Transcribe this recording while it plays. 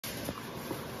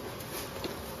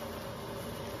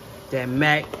That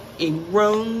mac and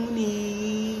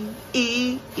roni.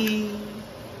 I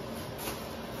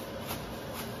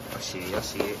see it, I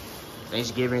see it.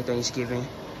 Thanksgiving.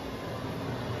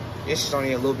 This is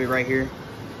only a little bit right here.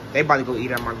 They about to go eat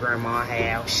at my grandma's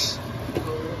house.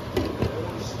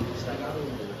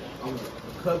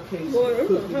 Cupcakes,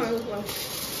 cookies.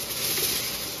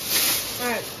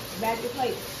 Alright, back your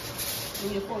plate.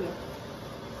 In your corner.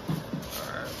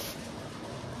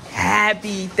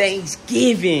 Happy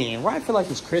Thanksgiving. Why I feel like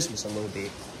it's Christmas a little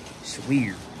bit. It's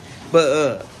weird.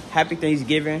 But happy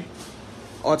Thanksgiving.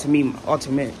 Ultimate.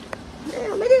 Damn,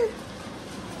 nigga.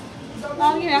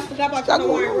 Oh yeah, I forgot about the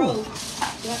Hawaiian rolls.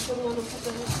 That's the one to put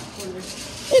the on there.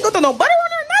 You ain't got no butter on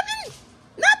there?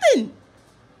 Nothing.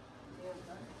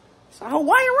 It's a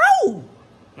Hawaiian roll.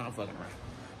 No, I'm fucking right.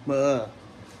 But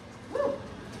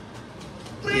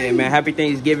yeah, man, happy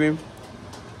Thanksgiving.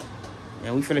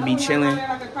 And we finna be chilling.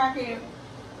 Like a crackhead.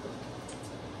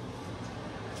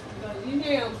 You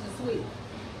hear him, it's sweet.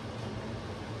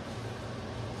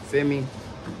 Feel me?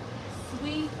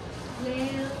 Sweet,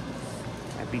 yeah.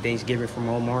 Happy Thanksgiving from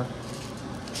Omar.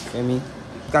 Feel me?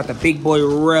 Got the big boy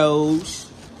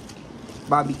rolls.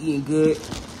 Bobby eating good.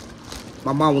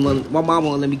 My mom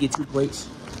won't let me get 2 plates.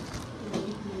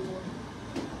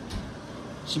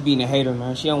 She being a hater,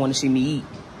 man. She don't want to see me eat.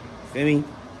 Feel me?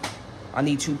 I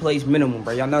need 2 plates minimum,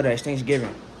 bro. Y'all know that. It's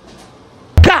Thanksgiving.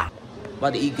 God!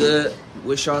 About to eat good.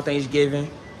 Wish y'all Thanksgiving.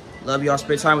 Love y'all.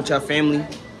 Spend time with your family.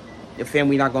 Your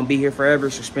family not going to be here forever,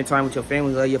 so spend time with your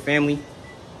family. Love your family.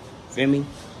 Feel me?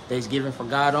 Thanksgiving for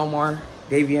God Omar.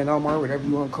 Davienomar, whatever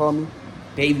you want to call me.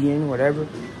 Davian, whatever.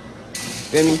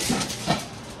 Feel me?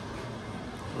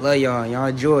 Love y'all. Y'all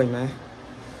enjoy, man.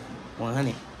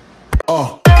 100.